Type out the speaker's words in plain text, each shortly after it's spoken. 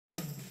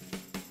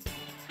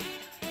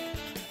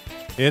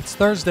It's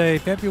Thursday,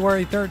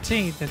 February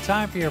 13th, and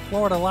time for your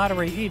Florida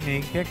Lottery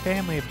Evening Pick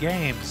Family of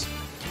Games.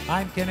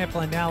 I'm Ken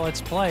Ipplin. Now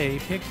let's play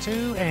Pick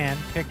 2 and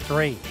Pick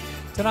 3.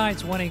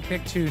 Tonight's winning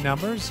Pick 2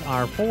 numbers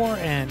are 4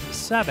 and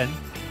 7,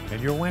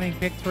 and your winning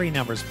Pick 3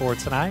 numbers for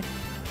tonight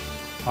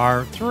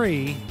are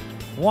 3,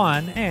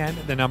 1, and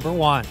the number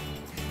 1.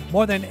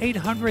 More than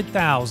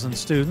 800,000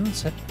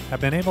 students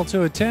have been able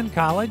to attend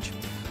college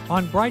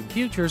on Bright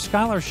Future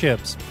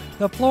scholarships.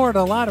 The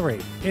Florida Lottery,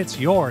 it's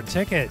your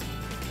ticket.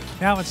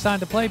 Now it's time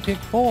to play Pick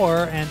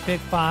 4 and Pick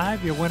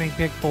 5. Your winning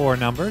Pick 4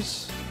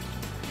 numbers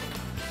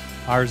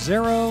are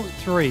 0,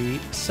 3,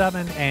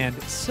 7,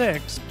 and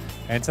 6.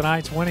 And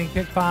tonight's winning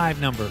Pick 5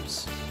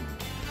 numbers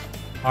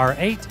are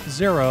 8,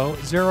 0,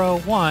 0,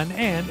 1,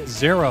 and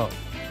 0.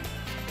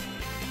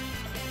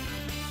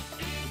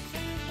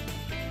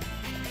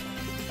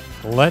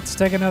 Let's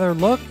take another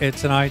look at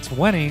tonight's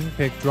winning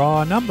Pick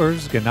Draw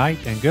numbers. Good night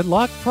and good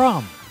luck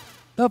from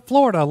the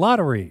Florida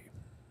Lottery.